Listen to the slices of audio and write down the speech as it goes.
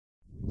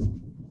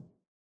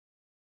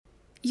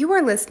You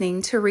are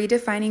listening to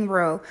Redefining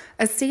Rural,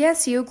 a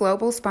CSU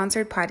Global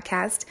sponsored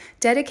podcast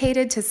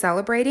dedicated to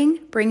celebrating,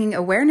 bringing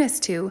awareness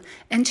to,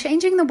 and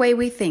changing the way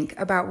we think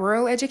about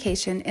rural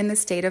education in the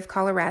state of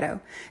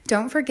Colorado.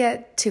 Don't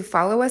forget to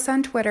follow us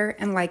on Twitter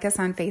and like us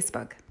on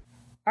Facebook.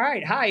 All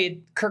right. Hi,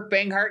 Kirk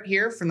Banghart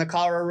here from the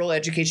Colorado Rural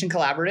Education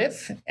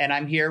Collaborative, and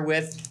I'm here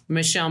with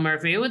Michelle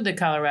Murphy with the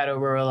Colorado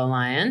Rural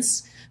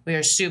Alliance. We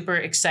are super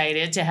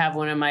excited to have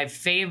one of my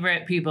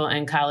favorite people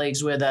and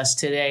colleagues with us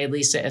today,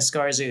 Lisa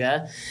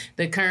Escarzaga,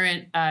 the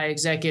current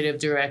executive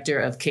director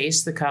of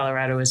CASE, the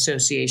Colorado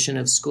Association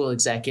of School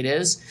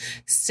Executives.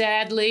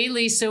 Sadly,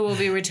 Lisa will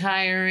be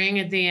retiring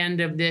at the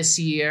end of this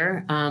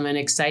year, and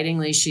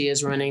excitingly, she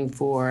is running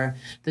for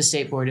the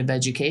State Board of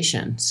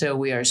Education. So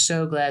we are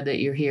so glad that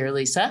you're here,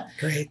 Lisa.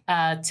 Great.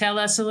 Tell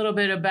us a little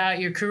bit about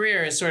your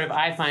career. It's sort of,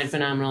 I find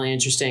phenomenally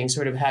interesting,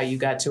 sort of how you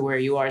got to where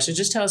you are. So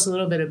just tell us a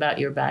little bit about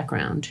your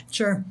background.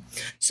 Sure.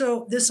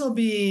 So this will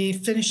be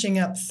finishing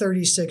up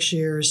 36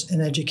 years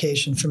in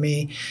education for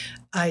me.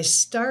 I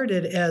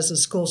started as a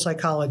school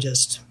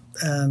psychologist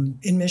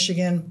in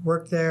Michigan,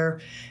 worked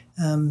there,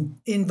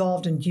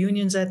 involved in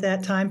unions at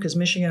that time because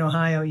Michigan,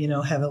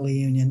 Ohio, heavily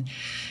union.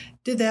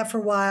 Did that for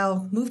a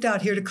while, moved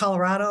out here to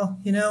Colorado.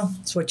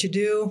 It's what you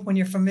do when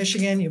you're from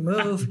Michigan. You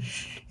move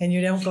and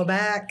you don't go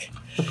back.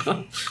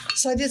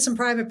 So I did some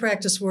private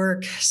practice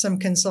work, some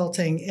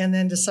consulting, and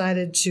then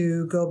decided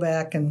to go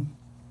back and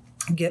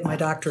get my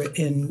doctorate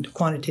in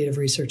quantitative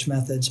research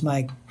methods.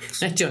 I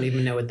don't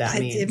even know what that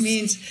means. It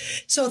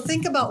means, so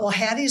think about,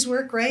 Hattie's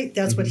work, right?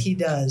 That's what he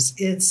does.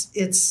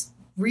 It's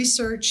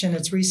research and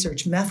it's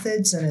research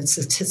methods and it's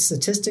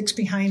statistics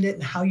behind it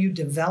and how you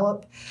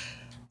develop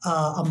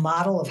a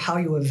model of how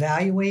you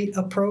evaluate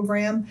a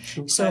program.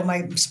 Okay. So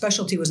my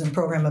specialty was in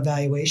program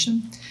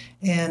evaluation.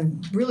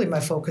 And really my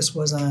focus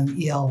was on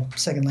EL,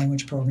 second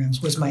language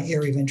programs, was my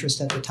area of interest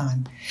at the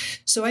time.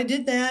 So I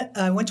did that.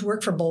 I went to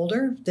work for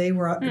Boulder. They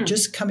were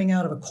just coming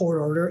out of a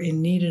court order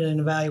and needed an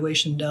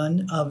evaluation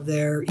done of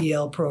their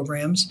EL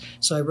programs.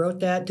 So I wrote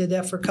that, did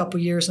that for a couple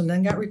years, and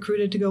then got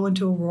recruited to go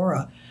into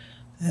Aurora.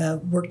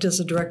 Worked as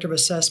a director of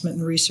assessment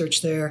and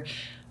research there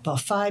about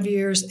 5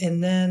 years,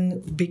 and then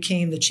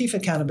became the chief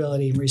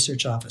accountability and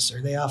research officer.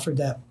 They offered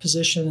that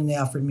position, and they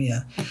offered me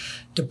a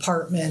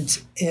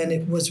department, and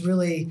it was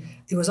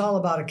all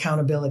about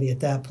accountability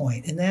at that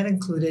point. And that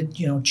included,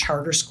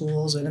 charter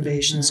schools,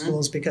 innovation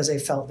schools, because they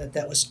felt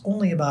that was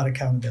only about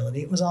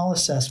accountability. It was all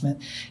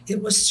assessment.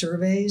 It was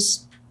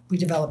surveys. We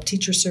developed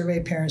teacher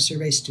survey, parent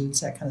survey, students,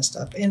 that kind of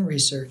stuff, and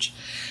research.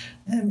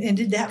 And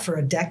did that for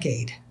a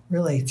decade,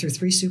 really, through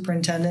 3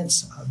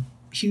 superintendents,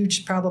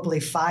 huge, probably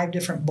 5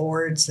 different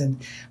boards,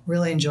 and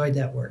really enjoyed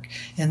that work.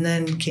 And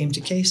then came to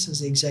CASE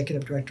as the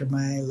executive director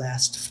my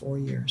last 4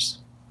 years.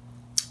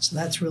 So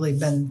that's really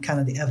been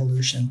kind of the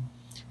evolution.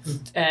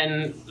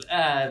 And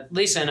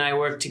Lisa and I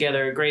work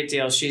together a great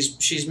deal.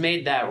 She's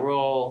made that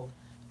role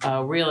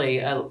really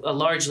a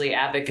largely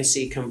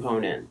advocacy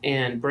component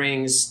and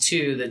brings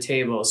to the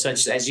table,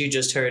 such as you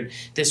just heard,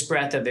 this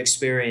breadth of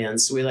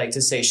experience. We like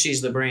to say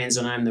she's the brains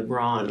and I'm the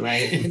brawn,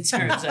 right? In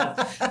terms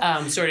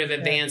of sort of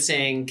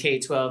advancing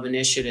K-12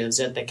 initiatives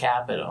at the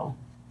Capitol.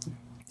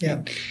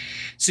 Yeah.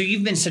 So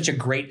you've been such a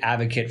great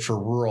advocate for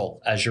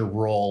rural as your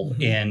role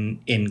in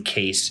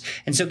CASE.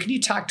 And so can you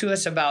talk to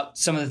us about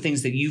some of the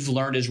things that you've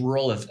learned as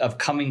rural of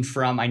coming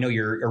from, I know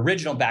your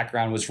original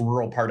background was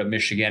rural part of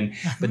Michigan,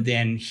 but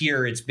then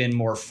here it's been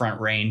more front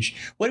range.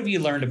 What have you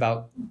learned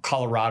about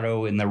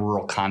Colorado in the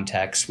rural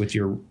context with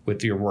your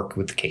work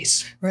with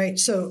CASE? Right.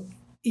 So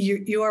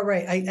you are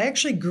right. I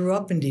actually grew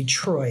up in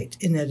Detroit,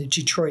 in the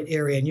Detroit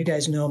area, and you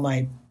guys know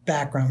my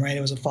background, right?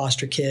 I was a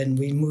foster kid and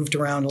we moved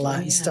around a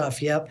lot and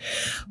stuff. Yep.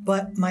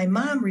 But my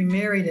mom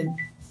remarried and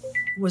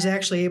was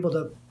actually able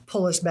to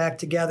pull us back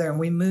together, and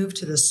we moved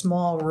to this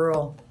small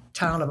rural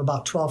town of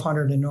about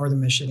 1,200 in northern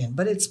Michigan.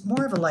 But it's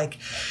more of I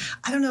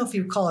don't know if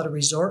you call it a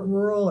resort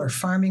rural or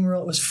farming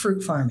rural. It was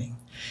fruit farming.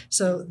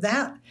 So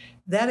that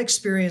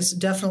experience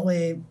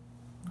definitely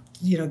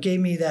gave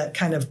me that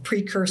kind of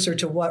precursor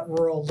to what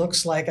rural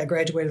looks like. I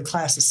graduated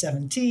class of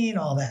 17,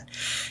 all that.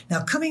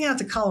 Now coming out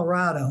to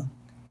Colorado,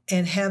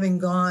 and having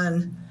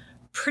gone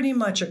pretty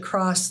much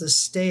across the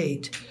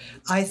state,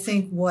 I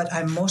think what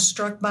I'm most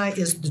struck by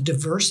is the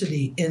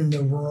diversity in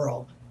the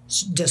rural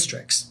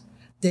districts.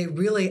 They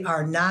really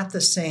are not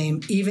the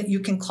same. Even you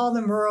can call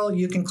them rural,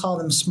 you can call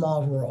them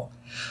small rural,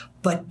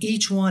 but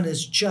each one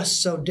is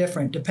just so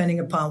different depending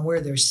upon where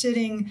they're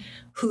sitting,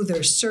 who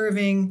they're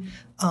serving,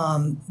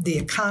 the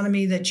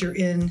economy that you're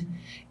in.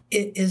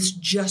 It is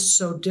just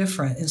so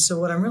different. And so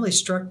what I'm really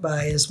struck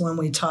by is when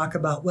we talk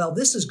about,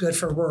 this is good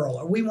for rural,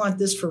 or we want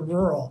this for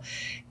rural,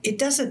 it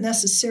doesn't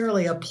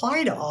necessarily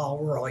apply to all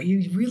rural.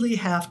 You really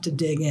have to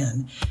dig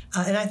in.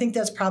 And I think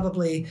that's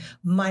probably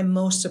my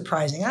most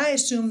surprising. I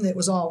assumed it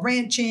was all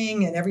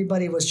ranching and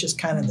everybody was just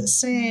kind of the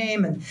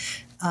same. And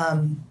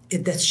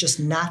that's just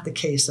not the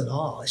case at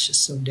all. It's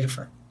just so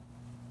different.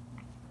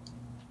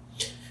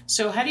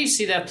 So how do you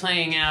see that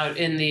playing out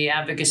in the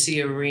advocacy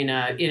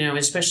arena,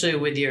 especially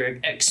with your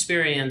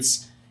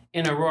experience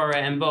in Aurora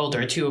and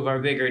Boulder, two of our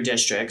bigger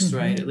districts,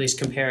 right? At least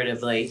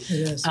comparatively. It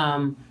is.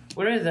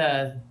 What are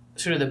the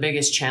sort of the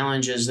biggest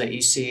challenges that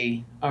you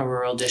see our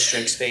rural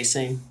districts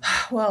facing?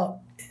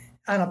 Well,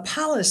 on a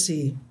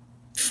policy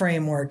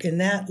framework in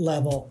that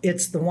level,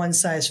 it's the one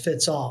size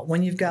fits all.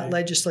 When you've got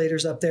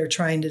legislators up there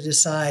trying to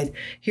decide,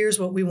 here's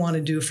what we want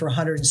to do for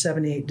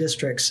 178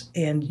 districts,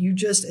 and you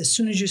just, as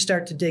soon as you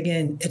start to dig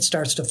in, it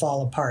starts to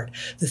fall apart.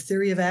 The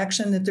theory of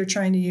action that they're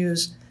trying to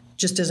use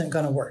just isn't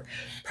going to work.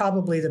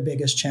 Probably the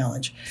biggest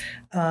challenge.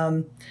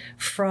 And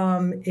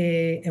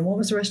what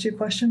was the rest of your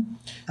question?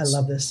 I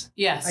love this.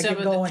 Yeah. I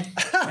get going.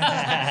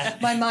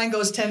 My mind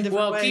goes 10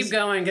 different ways. Well, keep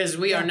going, because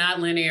we are not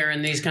linear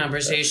in these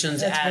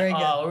conversations That's at very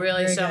good. all.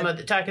 Really,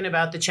 Very talking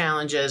about the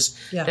challenges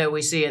that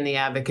we see in the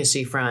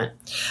advocacy front.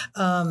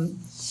 I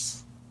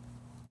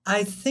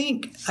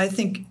think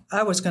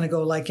I was going to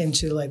go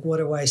into what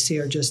do I see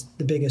are just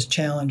the biggest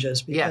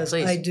challenges, because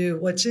please. I do.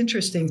 What's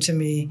interesting to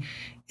me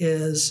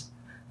is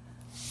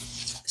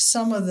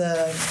some of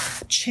the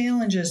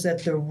challenges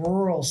that the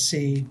rural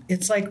see.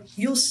 It's like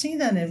you'll see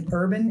that in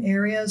urban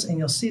areas and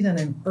you'll see that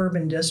in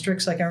urban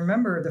districts. Like I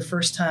remember the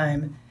first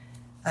time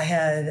I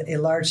had a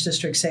large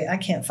district say, I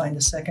can't find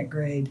a second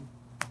grade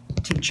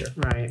teacher.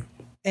 Right.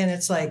 And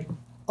it's like,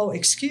 oh,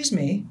 excuse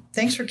me,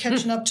 thanks for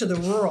catching up to the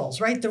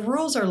rurals, right? The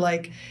rurals are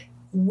like,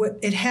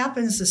 it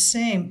happens the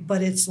same,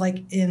 but it's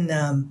like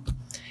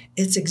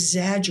it's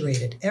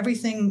exaggerated.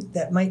 Everything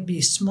that might be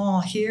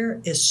small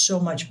here is so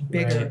much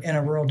bigger in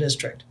a rural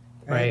district.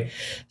 Right.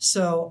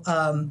 So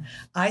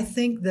I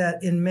think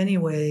that in many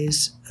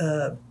ways,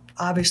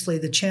 obviously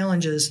the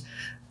challenges,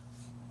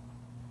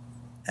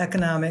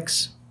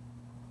 economics,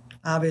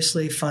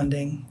 obviously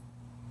funding,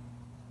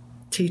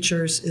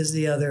 teachers is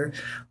the other,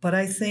 but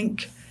I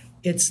think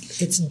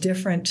it's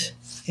different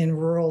in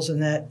rurals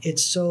in that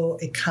it's so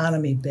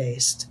economy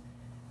based,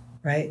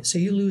 right? So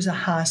you lose a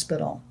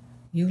hospital,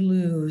 you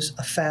lose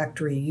a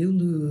factory, you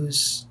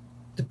lose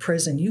the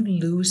prison, you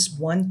lose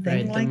one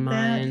thing like the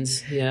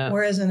mines, that. Yeah.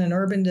 Whereas in an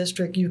urban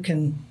district, you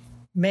can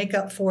make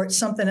up for it.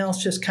 Something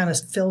else just kind of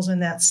fills in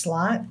that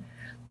slot.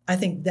 I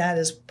think that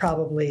is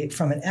probably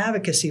from an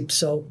advocacy.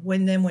 So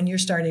when you're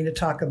starting to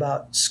talk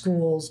about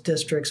schools,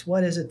 districts,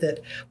 what is it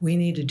that we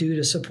need to do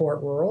to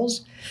support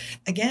rurals?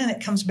 Again,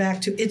 it comes back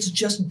to it's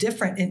just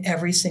different in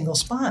every single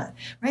spot,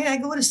 right? I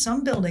go to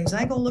some buildings,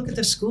 I go look at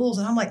the schools,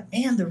 and I'm like,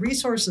 man, the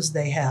resources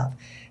they have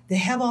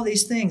all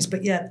these things,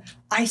 but yet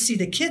I see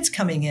the kids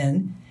coming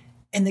in,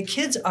 and the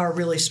kids are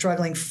really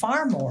struggling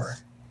far more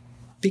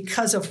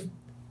because of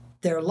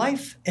their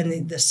life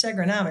and the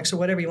segronomics, or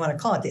whatever you want to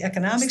call it, the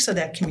economics of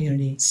that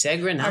community.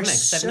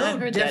 Segronomics. I've not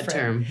heard different. that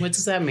term. What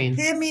does that mean?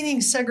 Yeah,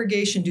 meaning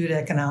segregation due to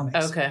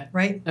economics. Okay.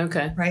 Right?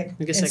 Okay. Right?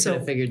 I guess I could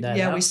have figured that out.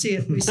 Yeah, we see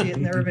it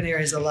in the urban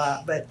areas a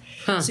lot. But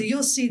so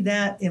you'll see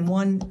that in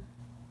one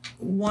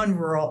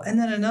rural, and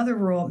then another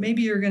rural,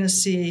 maybe you're going to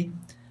see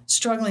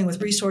struggling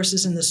with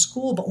resources in the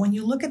school. But when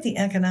you look at the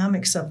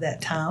economics of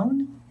that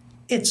town,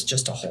 it's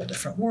just a whole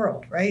different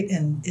world, right?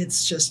 And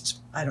it's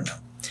just, I don't know.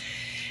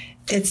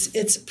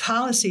 It's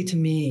policy to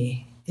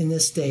me in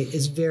this state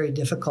is very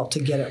difficult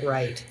to get it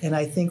right. And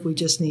I think we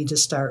just need to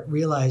start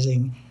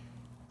realizing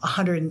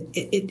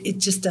it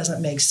just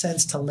doesn't make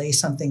sense to lay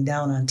something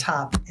down on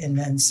top and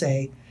then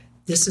say,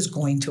 this is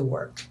going to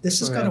work.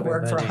 This is going to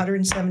work for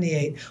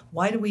 178.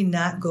 Why do we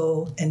not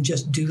go and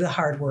just do the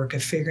hard work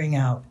of figuring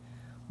out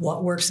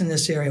what works in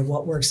this area,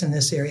 what works in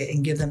this area,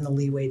 and give them the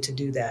leeway to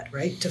do that,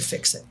 right? To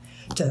fix it,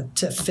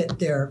 to fit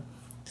their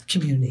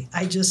community.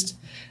 I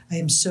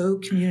am so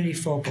community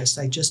focused.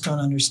 I just don't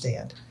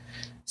understand.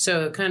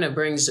 So it kind of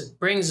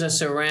brings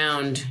us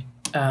around,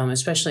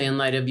 especially in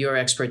light of your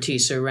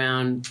expertise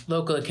around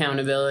local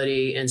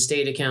accountability and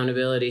state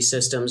accountability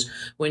systems.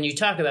 When you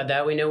talk about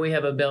that, we know we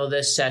have a bill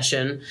this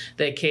session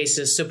that CASE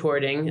is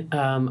supporting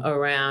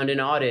around an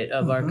audit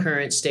of our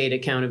current state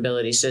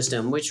accountability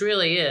system, which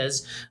really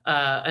is,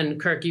 and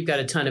Kirk, you've got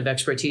a ton of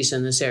expertise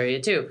in this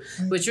area too,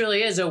 which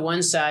really is a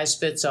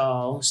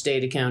one-size-fits-all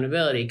state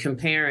accountability,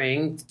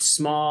 comparing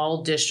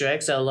small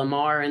districts,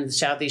 Lamar in the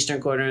southeastern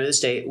corner of the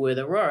state with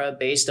Aurora,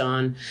 based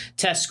on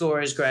test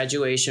scores,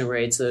 graduation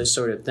rates, those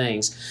sort of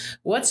things.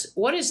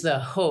 What is the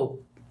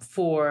hope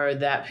for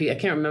that? I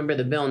can't remember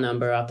the bill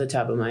number off the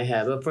top of my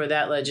head, but for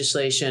that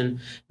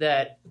legislation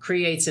that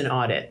creates an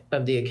audit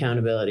of the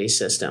accountability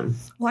system.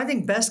 Well, I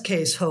think best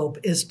case hope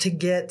is to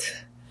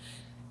get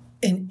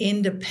an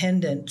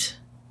independent.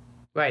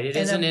 Right. It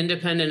is an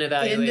independent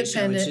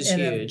evaluation, which is huge.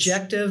 An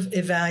objective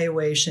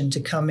evaluation to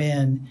come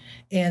in.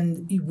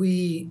 And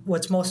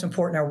what's most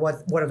important are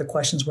what are the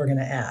questions we're going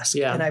to ask.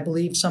 Yeah. And I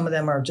believe some of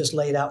them are just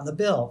laid out in the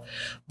bill.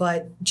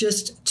 But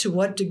just to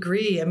what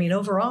degree, I mean,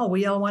 overall,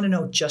 we all want to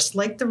know, just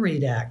like the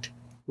READ Act.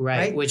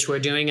 Right, which we're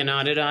doing an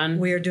audit on.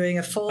 We are doing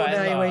a full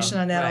evaluation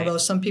on that, although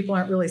some people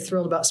aren't really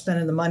thrilled about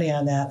spending the money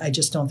on that. I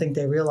just don't think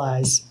they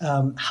realize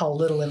how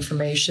little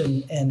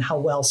information and how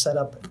well set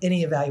up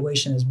any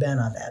evaluation has been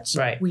on that.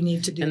 So we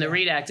need to do And that. the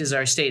READ Act is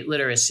our state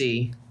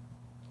literacy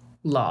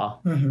law.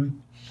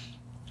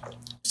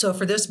 So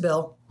for this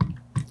bill,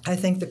 I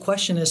think the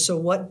question is, to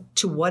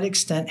what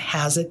extent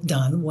has it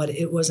done what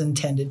it was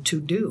intended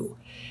to do,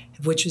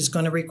 which is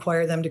going to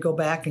require them to go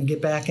back and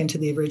get back into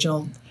the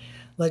original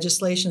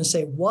legislation and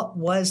say, what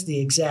was the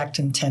exact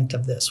intent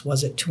of this?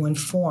 Was it to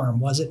inform?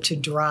 Was it to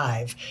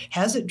drive?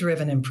 Has it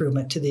driven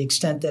improvement to the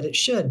extent that it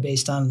should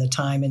based on the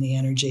time and the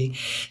energy?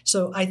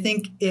 So I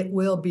think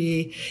it'll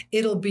be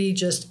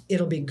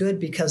good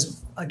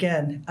because,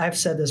 again, I've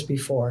said this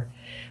before,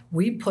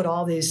 we put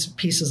all these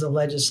pieces of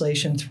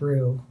legislation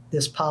through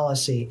this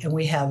policy and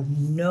we have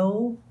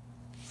no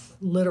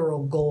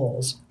literal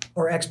goals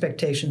or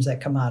expectations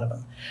that come out of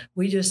them.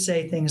 We just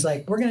say things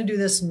like, we're going to do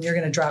this and you're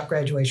going to drop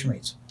graduation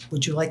rates.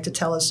 Would you like to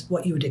tell us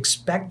what you would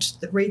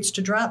expect the rates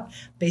to drop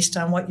based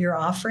on what you're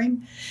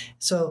offering?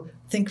 So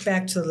think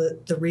back to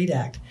the READ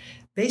Act.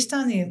 Based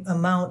on the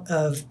amount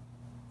of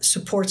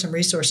supports and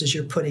resources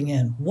you're putting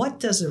in, what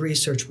does the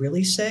research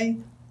really say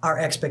our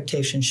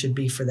expectation should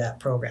be for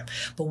that program?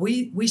 But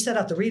we set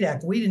out the READ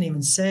Act. We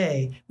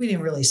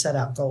didn't really set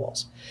out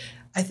goals.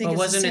 I think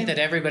wasn't it that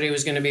everybody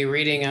was going to be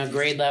reading a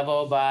grade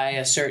level by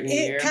a certain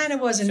year? It kind of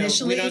was initially.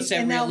 So we don't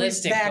set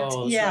realistic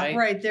goals, yeah,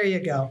 right. There you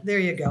go.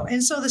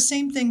 And so the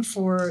same thing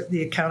for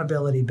the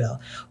accountability bill.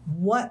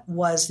 What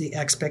was the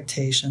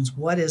expectations?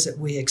 What is it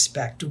we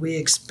expect? Do we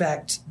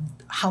expect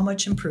how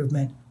much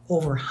improvement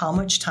over how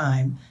much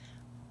time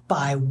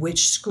by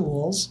which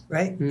schools,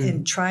 right?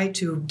 And try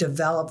to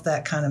develop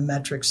that kind of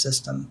metric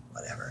system,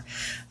 whatever.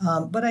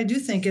 But I do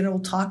think it'll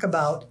talk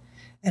about,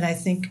 and I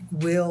think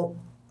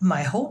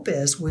my hope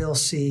is we'll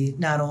see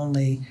not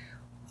only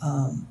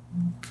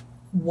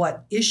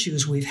what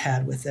issues we've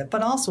had with it,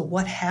 but also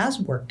what has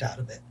worked out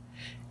of it.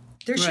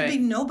 There should be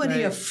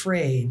nobody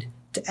afraid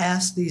to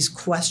ask these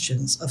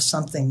questions of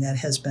something that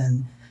has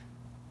been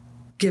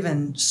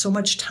given so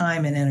much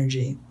time and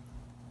energy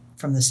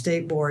from the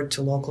state board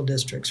to local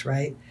districts,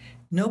 right?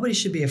 Nobody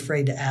should be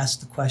afraid to ask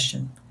the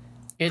question.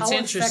 It's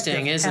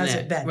interesting, isn't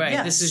it? Right.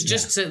 Yes. This is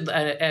just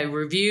a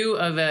review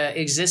of an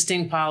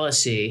existing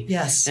policy.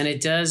 Yes. And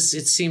it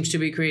seems to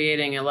be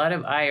creating a lot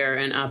of ire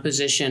and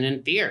opposition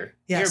and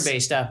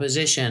fear-based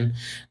opposition.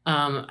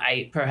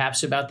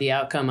 Perhaps about the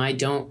outcome, I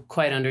don't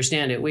quite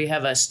understand it. We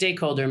have a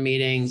stakeholder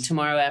meeting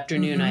tomorrow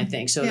afternoon, I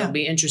think. So it'll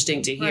be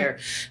interesting to hear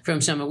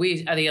from some of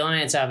the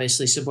Alliance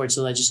obviously supports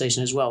the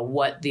legislation as well,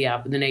 what the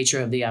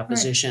nature of the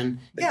opposition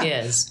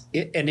is.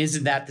 And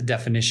isn't that the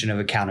definition of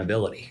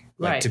accountability?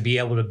 To be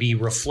able to be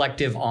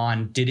reflective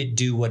on, did it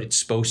do what it's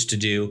supposed to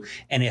do?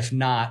 And if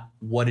not,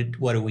 what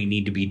do we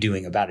need to be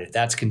doing about it?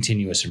 That's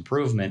continuous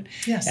improvement.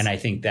 Yes. And I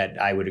think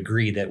that I would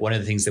agree that one of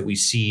the things that we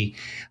see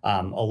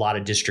a lot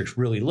of districts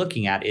really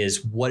looking at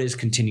is what does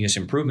continuous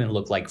improvement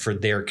look like for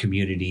their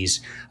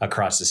communities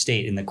across the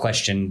state? And the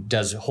question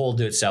does hold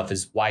to itself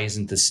is, why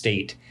isn't the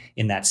state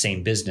in that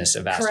same business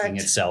of asking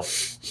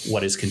itself, what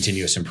does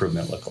continuous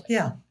improvement look like?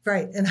 Yeah,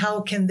 right. And how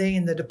can they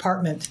in the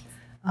department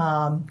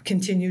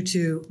continue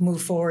to move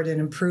forward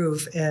and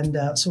improve,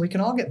 and so we can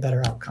all get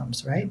better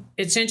outcomes, right?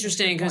 It's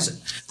interesting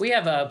because we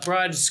have a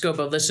broad scope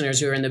of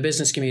listeners who are in the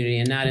business community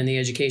and not in the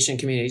education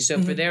community.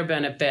 So for their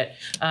benefit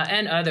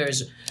and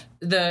others,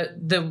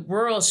 the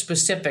rural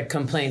specific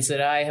complaints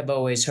that I have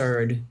always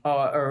heard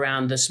are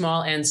around the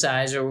small N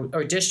size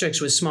or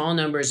districts with small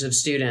numbers of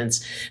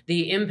students,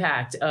 the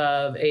impact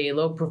of a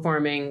low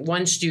performing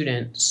one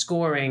student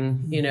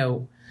scoring,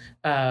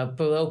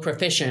 below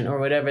proficient or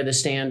whatever the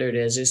standard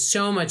is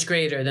so much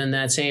greater than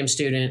that same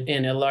student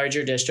in a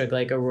larger district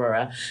like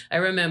Aurora. I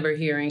remember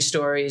hearing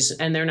stories,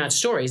 and they're not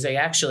stories, they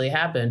actually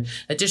happened.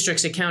 A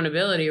district's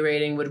accountability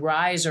rating would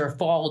rise or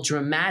fall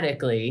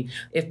dramatically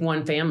if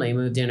one family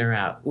moved in or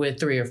out with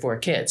 3 or 4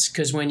 kids.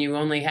 Because when you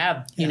only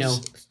have,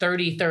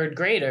 30 third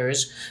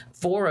graders,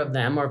 4 of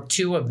them or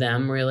 2 of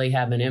them really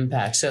have an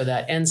impact. So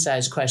that N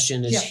size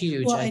question is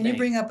huge. Well, and you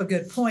bring up a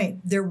good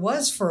point. There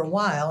was for a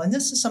while, and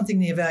this is something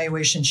the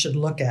evaluation should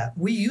look at.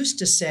 We used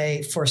to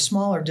say for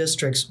smaller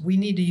districts, we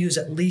need to use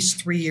at least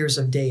 3 years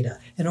of data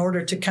in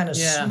order to kind of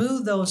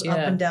smooth those up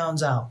and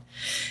downs out.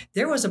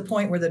 There was a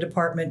point where the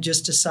department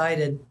just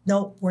decided,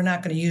 no, we're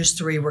not going to use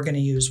 3, we're going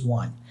to use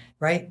 1.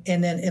 Right?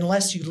 And then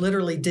unless you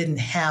literally didn't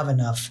have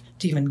enough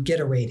to even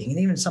get a rating, and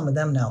even some of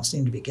them now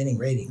seem to be getting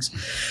ratings,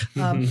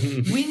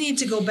 we need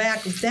to go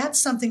back. That's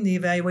something the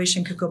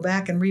evaluation could go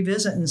back and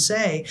revisit and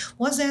say,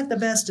 was that the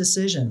best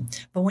decision?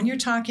 But when you're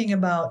talking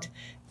about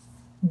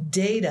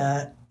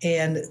data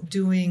and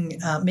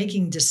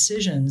making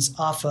decisions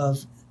off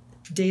of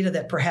data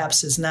that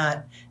perhaps is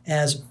not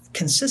as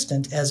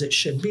consistent as it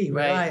should be,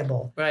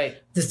 reliable. Right.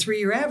 The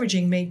 3-year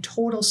averaging made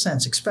total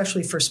sense,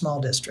 especially for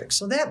small districts.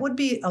 So that would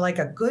be like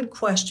a good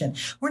question.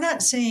 We're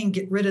not saying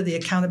get rid of the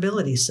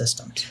accountability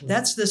system.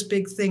 That's this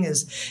big thing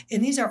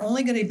and these are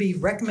only going to be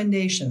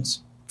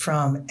recommendations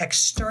from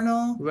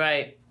external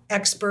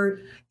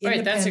expert.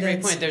 Right, that's a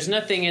great point. There's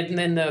nothing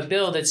in the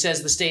bill that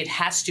says the state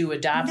has to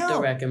adopt the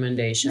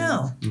recommendation.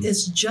 No,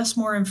 it's just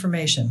more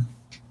information.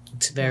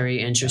 It's very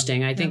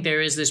interesting. I think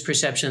there is this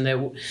perception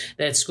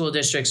that school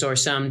districts or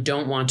some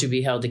don't want to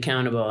be held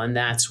accountable, and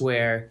that's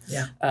where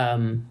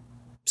some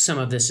some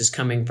of this is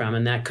coming from,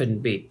 and that couldn't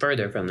be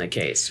further from the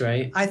case,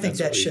 right? I think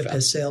that ship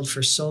has sailed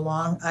for so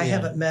long. I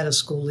haven't met a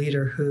school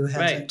leader who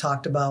hasn't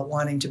talked about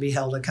wanting to be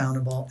held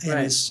accountable and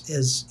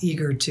is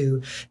eager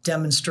to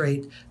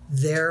demonstrate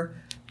their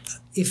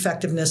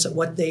effectiveness at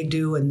what they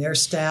do and their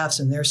staffs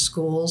and their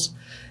schools.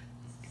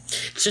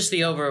 It's just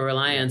the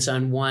over-reliance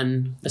on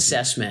one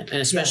assessment,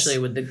 and especially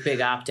with the big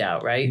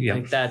opt-out, right? Yep.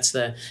 Like that's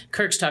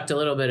Kirk's talked a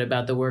little bit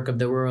about the work of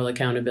the Rural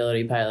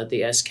Accountability Pilot,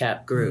 the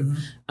SCAP group,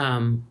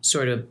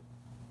 sort of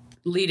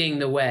leading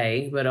the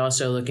way, but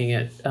also looking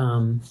at,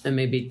 and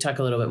maybe talk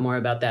a little bit more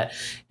about that,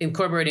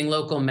 incorporating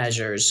local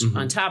measures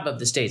on top of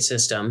the state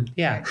system.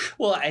 Yeah.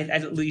 Well,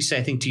 at least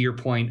I think to your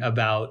point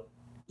about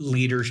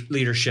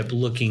leadership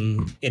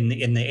looking in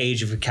the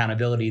age of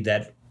accountability,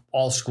 that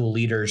all school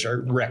leaders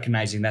are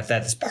recognizing that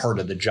that's part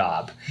of the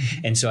job.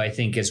 And so I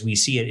think as we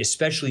see it,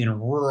 especially in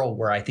rural,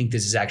 where I think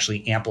this is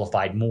actually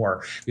amplified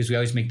more, because we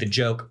always make the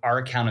joke, our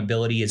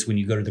accountability is when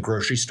you go to the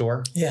grocery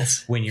store,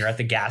 when you're at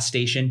the gas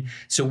station.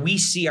 So we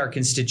see our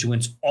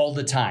constituents all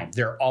the time.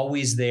 They're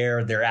always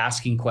there. They're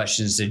asking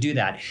questions to do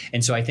that.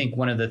 And so I think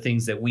one of the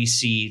things that we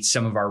see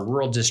some of our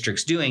rural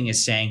districts doing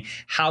is saying,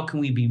 how can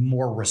we be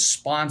more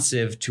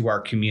responsive to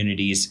our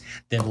communities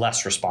than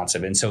less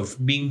responsive? And so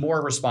being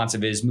more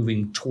responsive is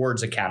moving towards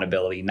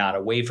accountability, not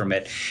away from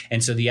it.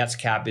 And so the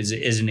SCAP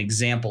is an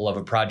example of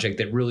a project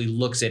that really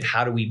looks at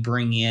how do we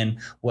bring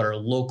in what our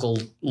local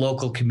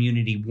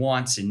community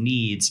wants and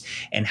needs,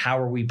 and how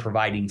are we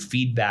providing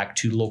feedback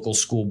to local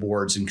school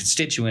boards and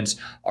constituents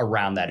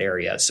around that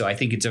area. So I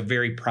think it's a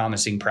very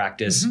promising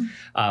practice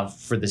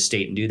for the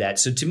state to do that.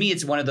 So to me,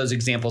 it's one of those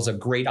examples of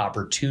great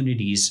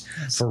opportunities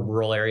for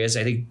rural areas.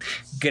 I think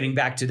getting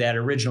back to that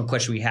original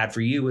question we had for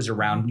you was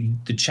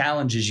around the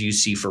challenges you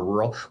see for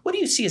rural. What do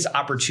you see as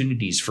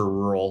opportunities for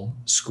rural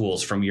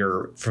schools from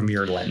your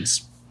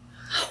lens?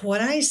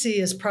 What I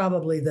see is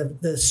probably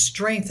the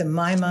strength in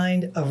my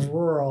mind of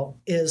rural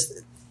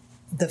is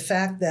the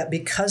fact that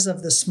because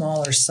of the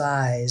smaller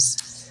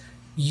size,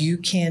 you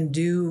can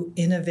do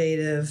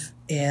innovative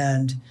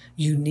and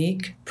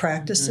unique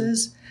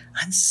practices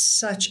on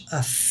such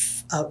a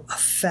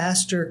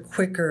faster,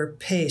 quicker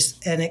pace,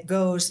 and it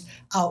goes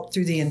out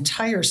through the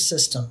entire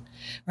system.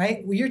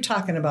 Right? Well, you're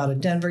talking about a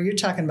Denver, you're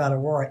talking about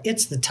Aurora.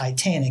 It's the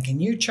Titanic,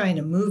 and you're trying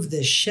to move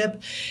this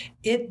ship.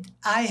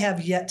 I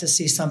have yet to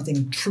see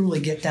something truly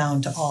get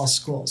down to all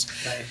schools.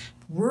 Right.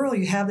 Rural,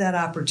 you have that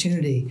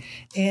opportunity.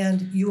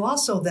 And you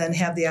also then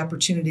have the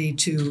opportunity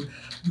to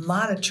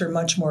monitor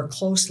much more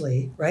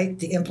closely, right,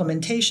 the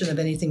implementation of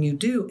anything you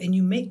do, and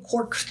you make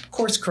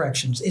course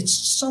corrections. It's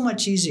so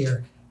much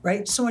easier.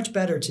 Right? So much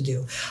better to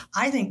do.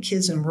 I think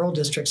kids in rural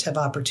districts have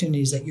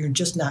opportunities that you're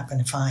just not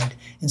going to find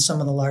in some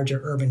of the larger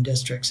urban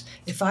districts.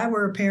 If I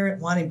were a parent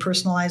wanting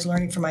personalized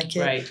learning for my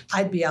kid,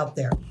 I'd be out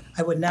there.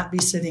 I would not be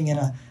sitting in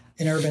an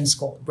urban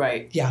school.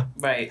 Right. Yeah.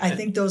 Right. I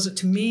think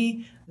to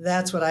me,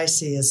 that's what I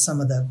see as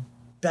some of the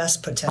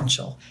best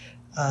potential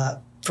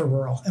for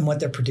rural and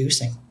what they're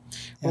producing.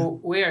 Yeah. Well,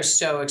 we are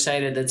so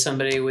excited that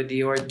somebody with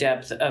your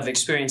depth of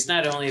experience,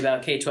 not only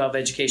about K-12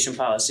 education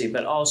policy,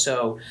 but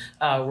also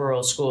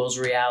rural schools,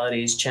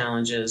 realities,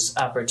 challenges,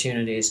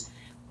 opportunities,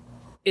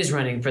 is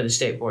running for the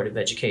State Board of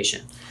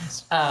Education.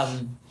 Yes.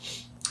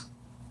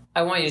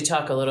 I want you to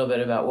talk a little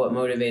bit about what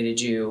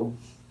motivated you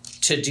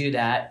to do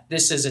that.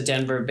 This is a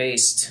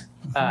Denver-based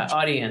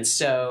audience,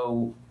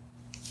 so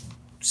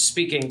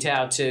speaking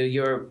to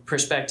your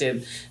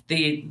perspective,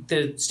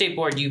 the state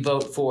board, you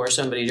vote for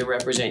somebody to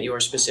represent your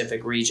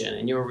specific region,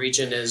 and your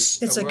region is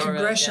it's Aurora, a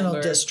congressional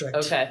Denver. district.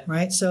 Okay.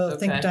 Right? So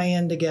think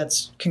Diane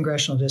DeGette's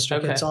congressional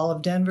district. Okay. It's all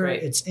of Denver.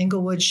 Great. It's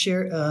Inglewood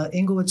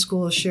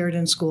schools,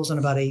 Sheridan schools, and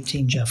about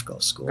 18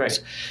 Jeffco schools.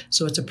 Great.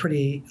 So it's a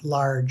pretty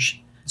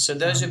large. So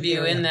those of you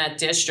area. in that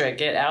district,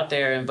 get out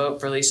there and vote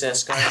for Lisa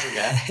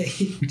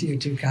Escarga. You're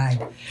too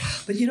kind.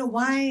 But you know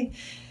why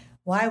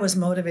I was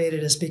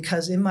motivated is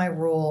because in my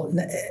role,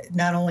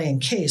 not only in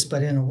Case,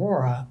 but in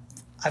Aurora,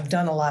 I've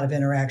done a lot of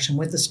interaction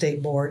with the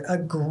state board, a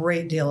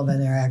great deal of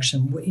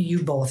interaction.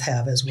 You both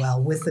have as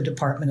well with the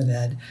Department of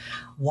Ed,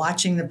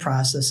 watching the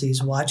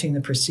processes, watching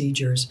the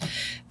procedures,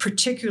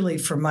 particularly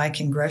for my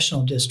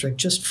congressional district,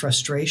 just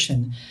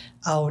frustration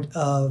out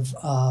of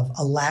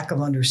a lack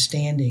of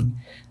understanding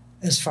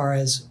as far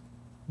as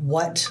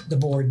what the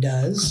board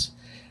does,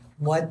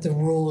 what the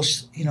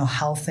rules,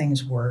 how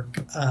things work.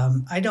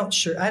 I don't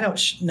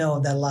know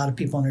that a lot of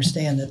people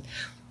understand that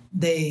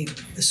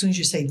as soon as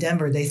you say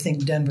Denver, they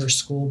think Denver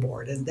School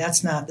Board, and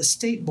that's not. The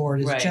state board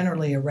is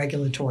generally a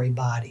regulatory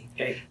body.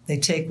 Okay. They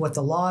take what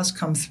the laws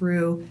come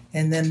through,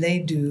 and then they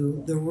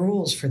do the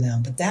rules for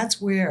them. But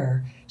that's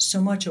where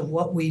so much of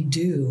what we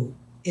do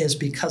is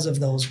because of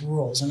those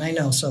rules. And I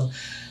know, so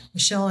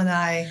Michelle and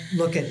I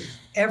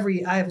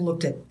I've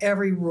looked at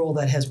every rule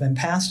that has been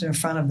passed in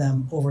front of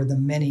them over the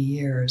many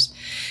years.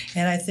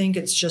 And I think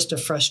it's just a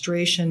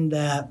frustration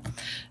that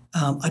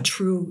a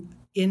true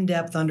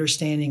in-depth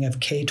understanding of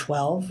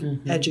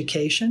K-12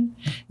 education.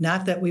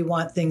 Not that we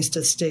want things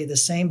to stay the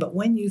same, but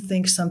when you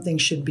think something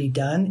should be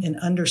done and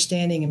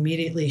understanding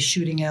immediately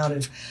shooting out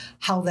of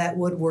how that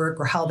would work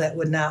or how that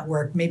would not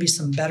work, maybe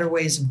some better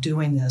ways of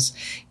doing this.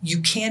 You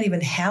can't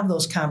even have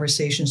those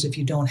conversations if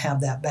you don't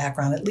have that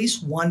background, at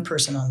least one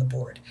person on the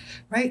board,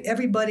 right?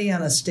 Everybody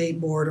on a state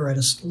board or at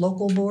a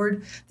local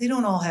board, they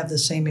don't all have the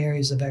same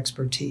areas of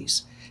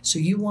expertise. So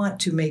you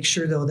want to make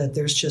sure, though, that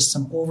there's just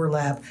some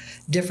overlap,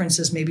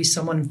 differences, maybe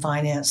someone in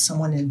finance,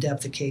 someone in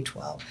depth at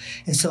K-12.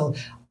 And so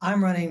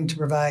I'm running to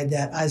provide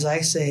that, as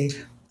I say,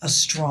 a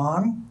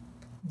strong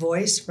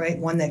voice, right?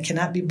 One that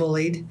cannot be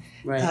bullied,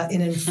 Right.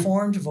 An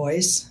informed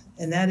voice.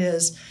 And that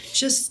is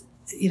just,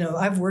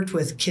 I've worked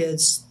with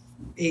kids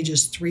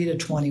ages 3 to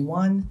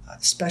 21,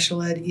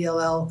 special ed,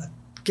 ELL,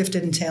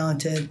 gifted and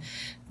talented,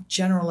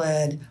 general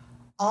ed,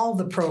 all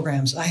the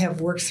programs I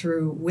have worked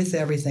through with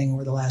everything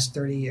over the last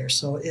 30 years.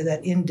 So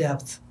that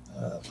in-depth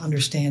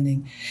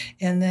understanding.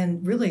 And then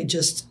really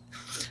just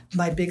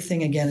my big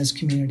thing again is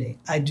community.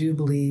 I do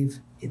believe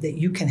that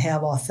you can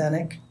have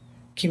authentic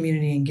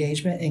community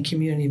engagement and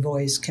community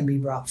voice can be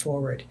brought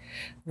forward.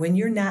 When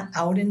you're not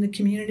out in the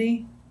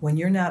community, when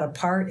you're not a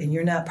part and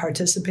you're not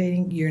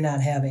participating, you're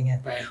not having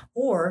it. Right.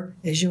 Or,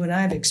 as you and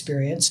I have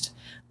experienced,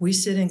 we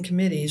sit in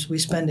committees, we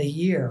spend a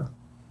year.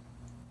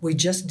 We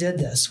just did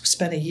this. We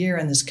spent a year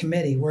in this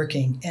committee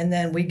working, and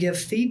then we give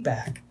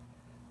feedback.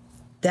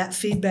 That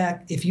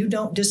feedback, if you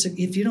don't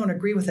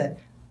agree with it,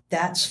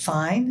 that's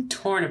fine.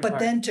 Torn apart. But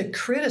then to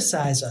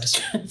criticize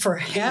us for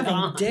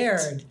having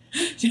dared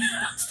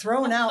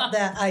thrown out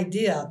that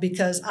idea,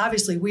 because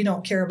obviously we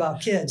don't care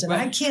about kids. And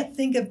I can't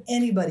think of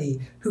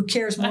anybody who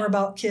cares more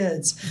about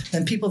kids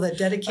than people that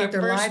dedicate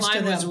their lives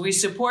to them. Was, we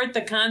support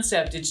the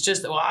concept. It's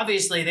just, well,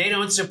 obviously they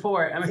don't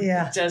support. I mean,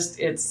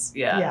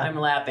 I'm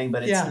laughing,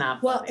 but it's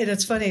not funny. Well, and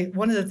it's funny.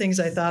 One of the things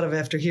I thought of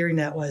after hearing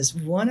that was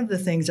one of the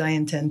things I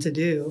intend to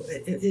do,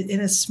 and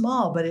it's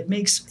small, but it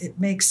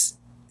makes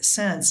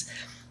sense,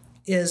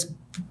 is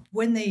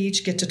when they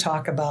each get to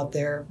talk about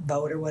their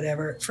vote or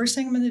whatever, first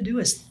thing I'm going to do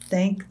is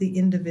thank the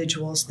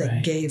individuals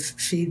that gave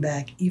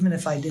feedback, even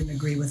if I didn't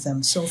agree with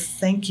them. So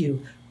thank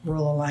you,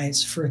 Rural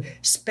Alliance, for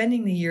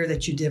spending the year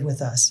that you did with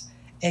us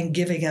and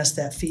giving us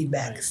that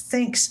feedback. Right.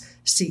 Thanks,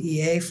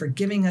 CEA, for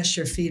giving us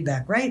your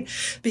feedback, right?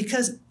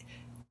 Because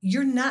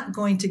you're not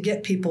going to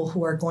get people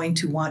who are going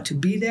to want to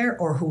be there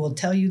or who will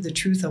tell you the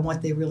truth on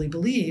what they really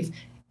believe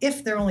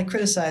if they're only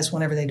criticized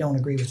whenever they don't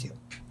agree with you.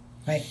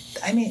 Right.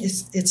 I mean,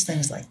 it's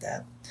things like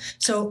that.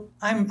 So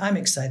I'm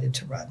excited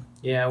to run.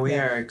 Yeah, we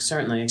are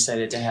certainly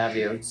excited to have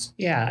you.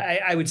 Yeah,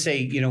 I would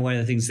say, one of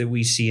the things that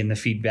we see in the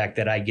feedback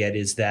that I get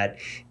is that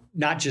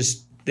not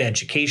just the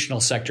educational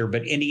sector,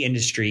 but any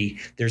industry,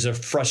 there's a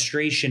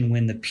frustration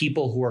when the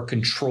people who are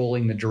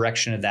controlling the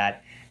direction of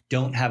that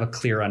don't have a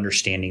clear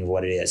understanding of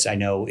what it is. I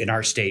know in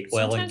our state,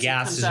 oil and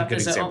gas is a good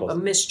example. A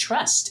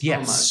mistrust,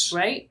 almost,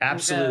 right?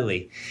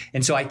 Absolutely.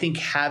 And so I think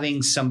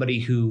having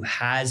somebody who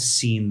has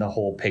seen the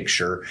whole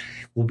picture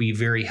will be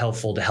very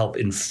helpful to help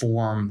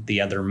inform the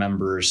other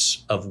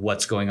members of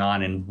what's going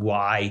on and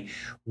why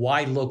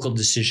local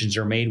decisions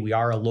are made. We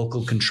are a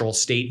local control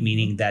state,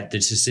 meaning that the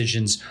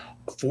decisions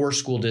for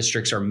school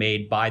districts are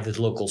made by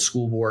the local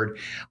school board,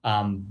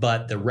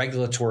 but the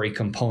regulatory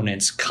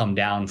components come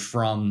down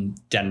from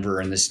Denver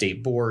and the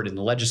state board and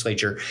the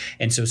legislature.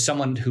 And so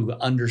someone who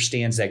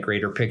understands that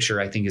greater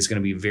picture, I think, is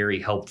going to be very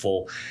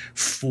helpful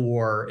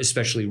for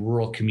especially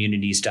rural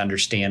communities to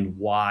understand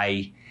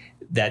why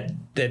that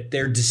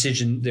their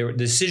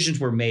decisions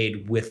were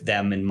made with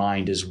them in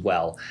mind as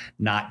well,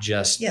 not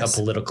just a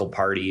political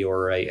party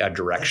or a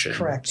direction. That's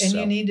correct. And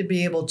you need to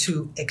be able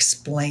to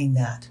explain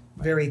that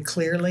very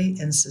clearly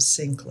and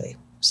succinctly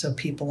so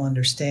people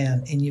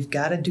understand. And you've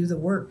got to do the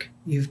work.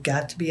 You've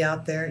got to be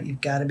out there. You've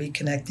got to be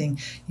connecting.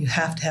 You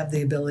have to have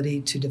the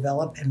ability to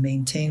develop and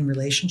maintain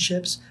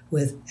relationships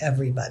with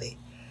everybody.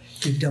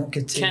 You don't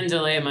get to. Ken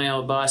DeLay, my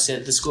old boss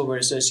at the School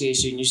Board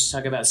Association, used to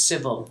talk about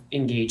civil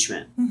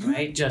engagement,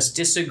 right? Just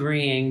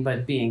disagreeing,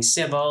 but being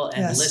civil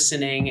and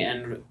listening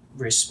and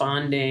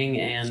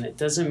responding. And it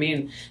doesn't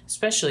mean,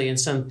 especially in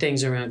some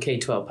things around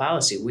K-12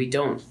 policy, we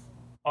don't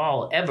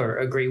all ever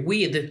agree.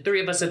 We, the three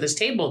of us at this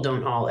table,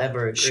 don't all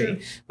ever agree. Sure.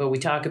 But we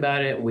talk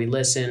about it, we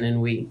listen, and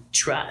we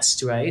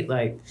trust, right?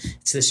 Like,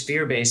 it's this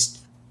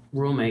fear-based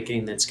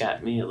rulemaking that's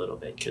got me a little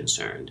bit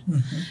concerned.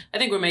 I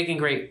think we're making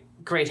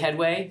great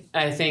headway.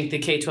 I think the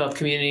K-12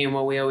 community and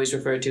what we always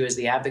refer to as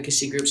the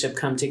advocacy groups have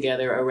come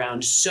together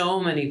around so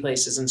many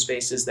places and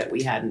spaces that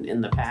we hadn't in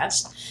the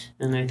past.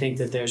 And I think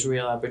that there's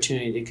real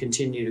opportunity to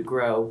continue to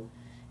grow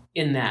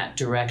in that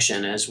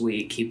direction as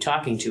we keep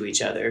talking to each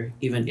other,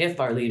 even if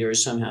our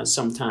leaders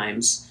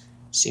sometimes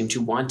seem to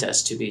want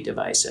us to be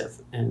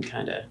divisive and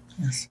kind of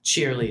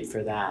cheerlead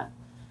for that.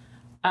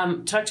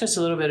 Talk to us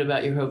a little bit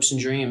about your hopes and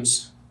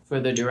dreams for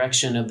the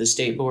direction of the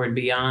state board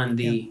beyond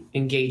the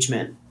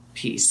engagement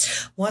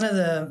piece. One of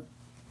the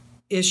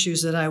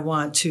issues that I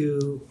want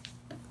to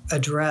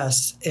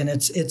address, and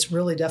it's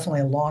really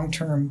definitely a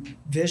long-term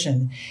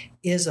vision,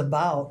 is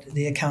about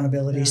the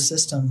accountability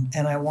system.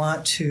 And I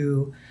want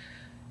to,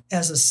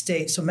 as a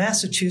state, so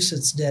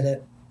Massachusetts did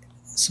it,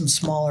 some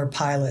smaller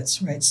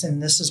pilots, right?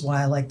 And this is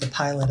why I like the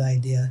pilot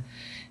idea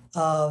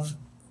of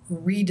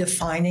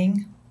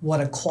redefining what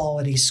a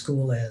quality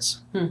school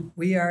is.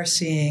 We are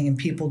seeing, and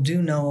people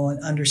do know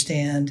and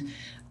understand,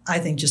 I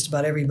think just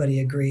about everybody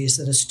agrees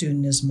that a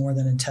student is more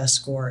than a test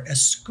score. A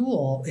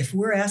school, if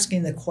we're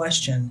asking the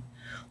question,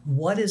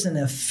 what is an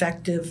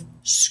effective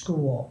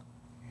school?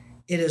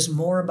 It is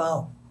more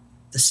about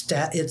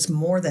it's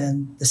more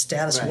than the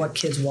status of what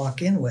kids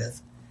walk in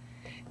with.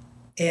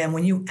 And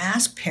when you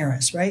ask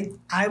parents, right?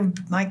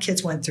 My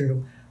kids went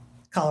through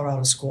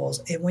Colorado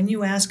schools. And when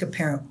you ask a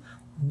parent,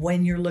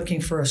 when you're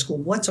looking for a school,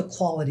 what's a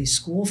quality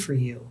school for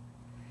you?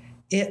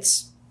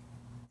 It's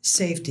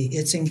safety,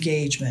 it's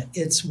engagement,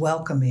 it's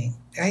welcoming,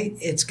 right?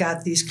 It's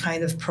got these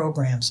kind of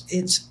programs.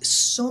 It's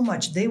so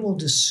much. They will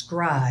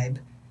describe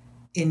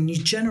in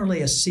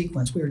generally a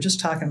sequence. We were just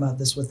talking about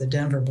this with the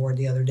Denver board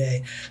the other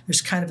day.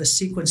 There's kind of a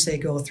sequence they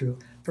go through.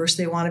 First,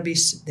 they want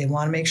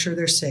to make sure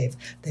they're safe.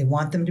 They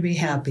want them to be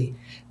happy.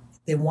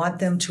 They want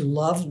them to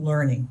love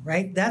learning,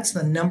 right? That's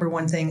the number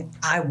one thing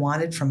I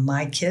wanted from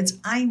my kids.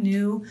 I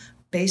knew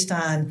based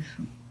on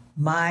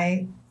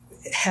my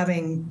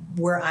having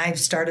where I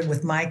started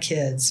with my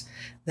kids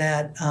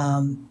that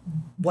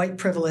white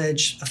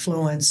privilege,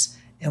 affluence,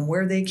 and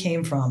where they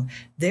came from,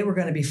 they were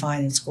going to be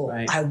fine in school.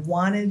 Right. I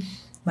wanted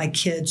my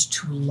kids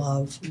to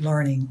love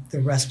learning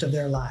the rest of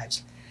their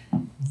lives.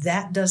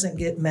 That doesn't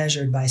get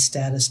measured by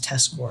status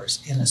test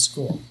scores in a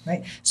school,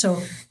 right?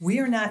 So we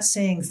are not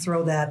saying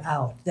throw that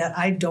out. That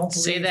I don't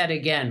believe. Say that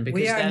again, because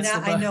we are that's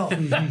not. the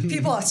I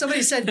know.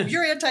 Somebody said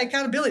you're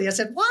anti-accountability. I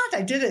said, what?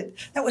 I did it.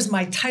 That was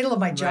my title of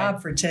my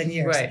job for 10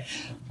 years. Right.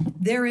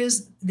 There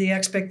is the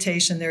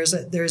expectation.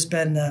 There's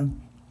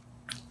been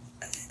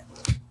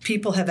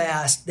people have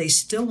asked. They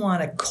still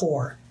want a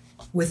core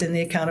within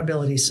the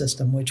accountability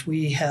system, which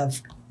we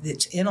have.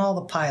 It's in all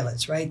the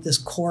pilots, right? This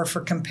core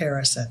for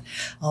comparison.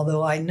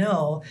 Although I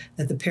know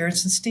that the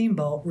parents in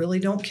Steamboat really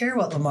don't care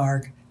what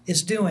Lamar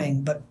is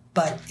doing, but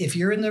if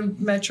you're in the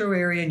metro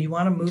area and you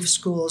want to move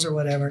schools or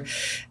whatever,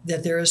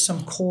 that there is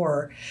some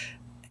core.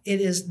 It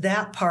is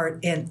that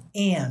part and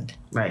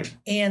right.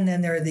 And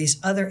then there are these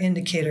other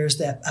indicators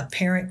that a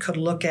parent could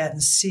look at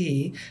and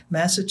see.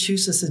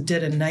 Massachusetts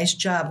did a nice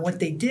job. What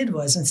they did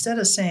was, instead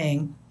of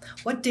saying,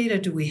 what data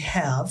do we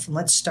have?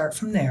 Let's start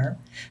from there.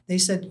 They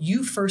said,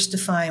 you first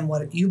define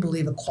what you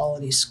believe a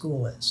quality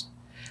school is.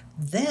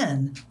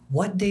 Then,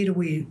 what data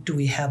do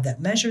we have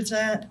that measures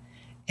that?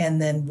 And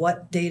then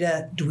what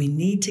data do we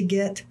need to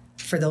get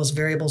for those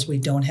variables we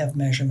don't have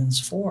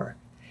measurements for?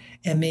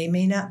 And they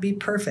may not be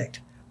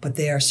perfect, but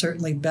they are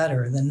certainly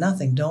better than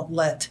nothing. Don't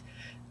let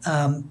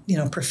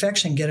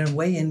perfection get in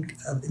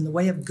the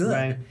way of good.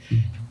 Right.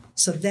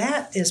 So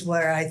that is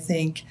where I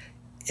think,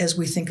 as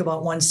we think about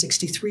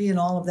 163 and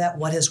all of that,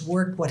 what has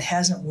worked, what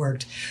hasn't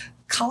worked.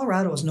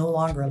 Colorado is no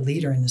longer a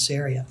leader in this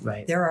area.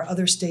 Right. There are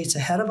other states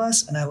ahead of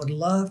us, and I would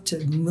love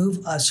to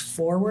move us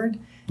forward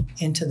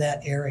into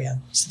that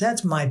area. So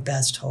that's my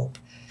best hope.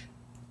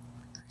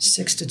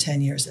 6 to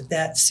 10 years.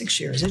 6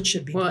 years, it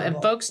should be. Well, global.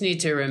 and folks need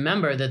to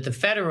remember that the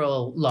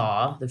federal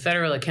law, the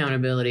federal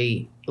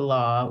accountability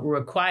law,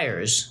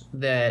 requires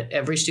that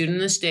every student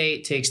in the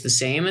state takes the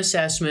same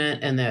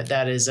assessment, and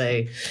that is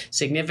a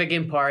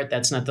significant part,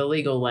 that's not the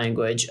legal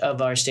language,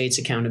 of our state's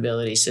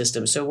accountability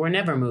system. So we're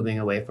never moving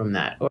away from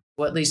that. Or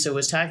what Lisa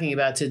was talking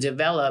about, to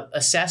develop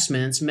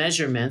assessments,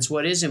 measurements,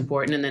 what is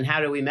important, and then how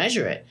do we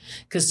measure it?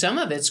 Because some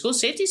of it, school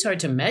safety is hard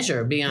to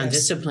measure beyond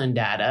discipline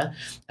data.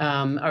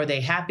 Are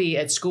they happy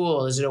at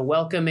school? Is it a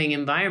welcoming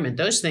environment?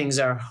 Those things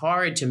are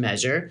hard to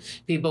measure.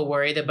 People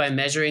worry that by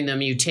measuring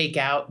them, you take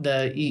out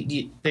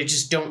they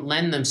just don't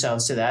lend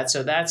themselves to that.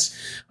 So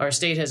our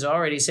state has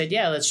already said,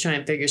 yeah, let's try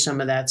and figure some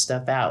of that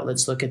stuff out.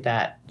 Let's look at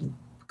that,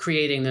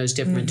 creating those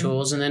different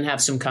tools, and then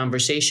have some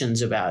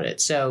conversations about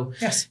it. So,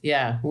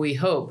 yeah, we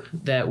hope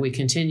that we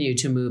continue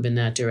to move in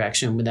that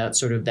direction without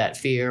sort of that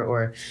fear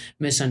or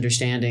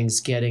misunderstandings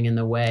getting in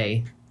the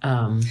way.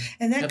 And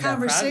that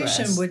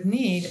conversation would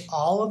need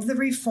all of the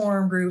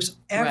reform groups.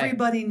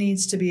 Everybody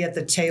needs to be at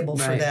the table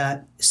for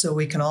that, so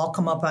we can all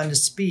come up onto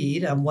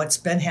speed on what's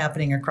been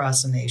happening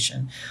across the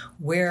nation.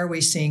 Where are we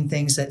seeing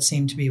things that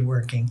seem to be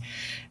working?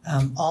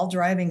 All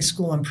driving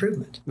school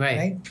improvement.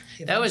 Right.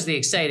 That was the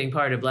exciting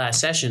part of last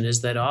session,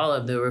 is that all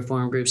of the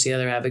reform groups, the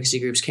other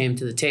advocacy groups, came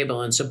to the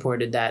table and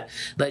supported that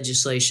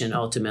legislation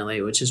ultimately,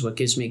 which is what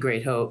gives me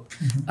great hope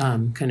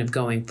kind of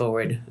going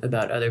forward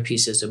about other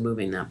pieces of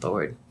moving that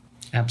forward.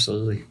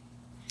 Absolutely.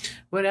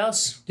 What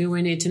else do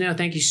we need to know?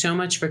 Thank you so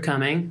much for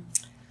coming.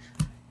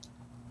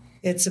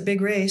 It's a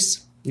big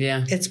race.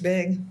 Yeah. It's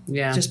big.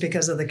 Yeah. Just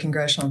because of the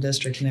congressional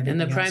district and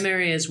everything. And the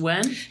primary is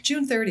when?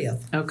 June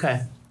 30th.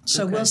 Okay.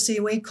 So we'll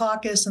see. We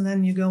caucus, and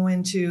then you go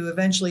into,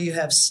 eventually you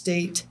have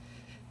state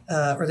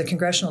or the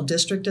congressional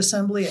district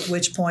assembly, at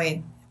which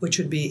point, which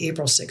would be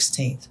April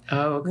 16th.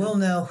 Oh, okay. We'll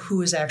know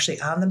who is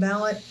actually on the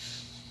ballot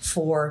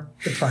for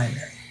the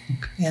primary.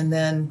 Okay. And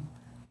then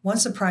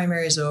once the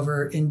primary is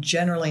over,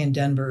 generally in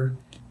Denver,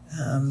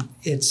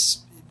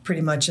 It's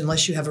pretty much,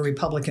 unless you have a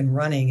Republican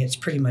running, it's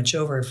pretty much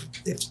over.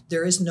 If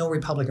there is no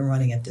Republican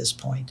running at this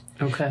point.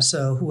 Okay.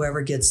 So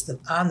whoever gets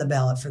on the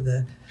ballot for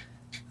the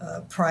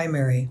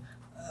primary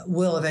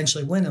will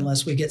eventually win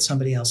unless we get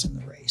somebody else in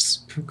the race.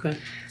 Okay.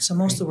 So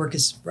most of the work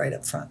is right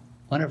up front.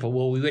 Wonderful.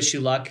 Well, we wish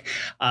you luck.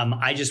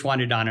 I just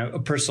wanted on a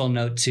personal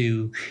note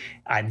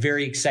I'm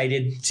very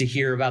excited to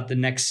hear about the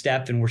next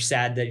step, and we're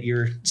sad that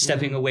you're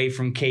stepping away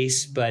from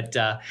Case, but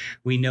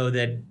we know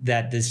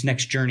that this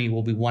next journey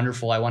will be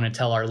wonderful. I want to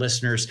tell our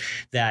listeners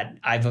that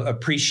I've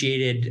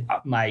appreciated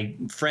my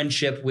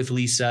friendship with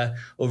Lisa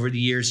over the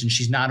years, and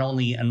she's not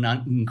only an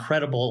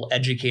incredible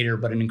educator,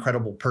 but an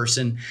incredible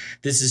person.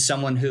 This is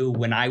someone who,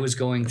 when I was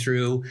going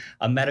through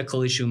a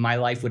medical issue in my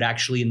life, would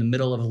actually, in the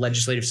middle of a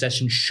legislative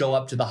session, show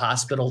up to the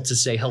hospital to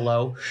say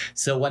hello.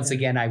 So once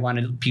again, I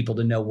wanted people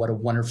to know what a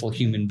wonderful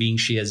human being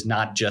she is,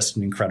 not just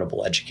an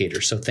incredible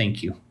educator. So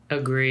thank you.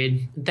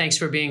 Agreed. Thanks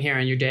for being here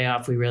on your day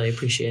off. We really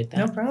appreciate that.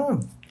 No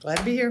problem. Glad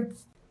to be here.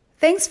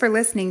 Thanks for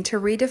listening to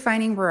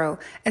Redefining Rural,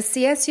 a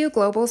CSU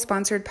Global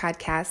sponsored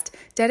podcast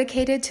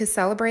dedicated to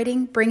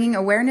celebrating, bringing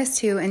awareness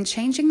to, and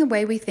changing the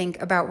way we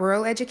think about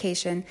rural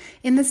education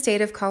in the state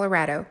of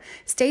Colorado.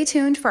 Stay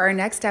tuned for our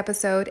next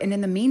episode, and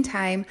in the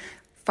meantime,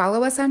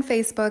 follow us on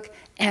Facebook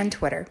and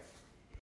Twitter.